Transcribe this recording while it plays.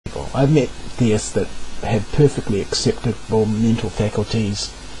I've met theists that have perfectly acceptable mental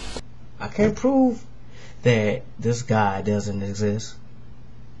faculties. I can't prove that this guy doesn't exist.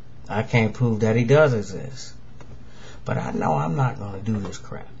 I can't prove that he does exist. But I know I'm not going to do this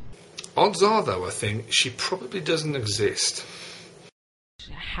crap. Odds are, though, I think, she probably doesn't exist.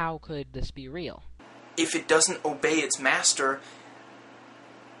 How could this be real? If it doesn't obey its master,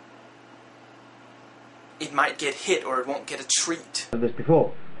 it might get hit or it won't get a treat. This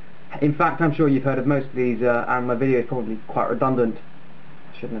before. In fact, I'm sure you've heard of most of these, and my video is probably quite redundant.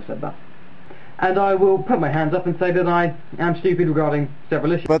 I shouldn't have said that. And I will put my hands up and say that I am stupid regarding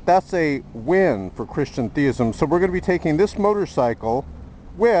several issues. But that's a win for Christian theism. So we're going to be taking this motorcycle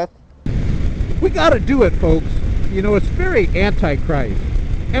with... We got to do it, folks. You know, it's very anti-Christ.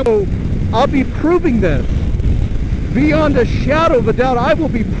 And so I'll be proving this. Beyond a shadow of a doubt, I will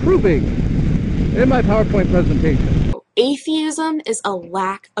be proving in my PowerPoint presentation. Atheism is a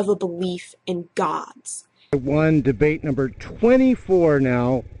lack of a belief in gods. I won debate number 24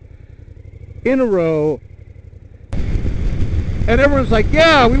 now in a row, and everyone's like,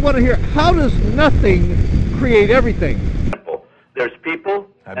 yeah, we want to hear, how does nothing create everything? There's people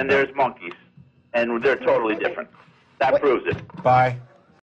and there's monkeys, and they're totally different. That proves it. Bye.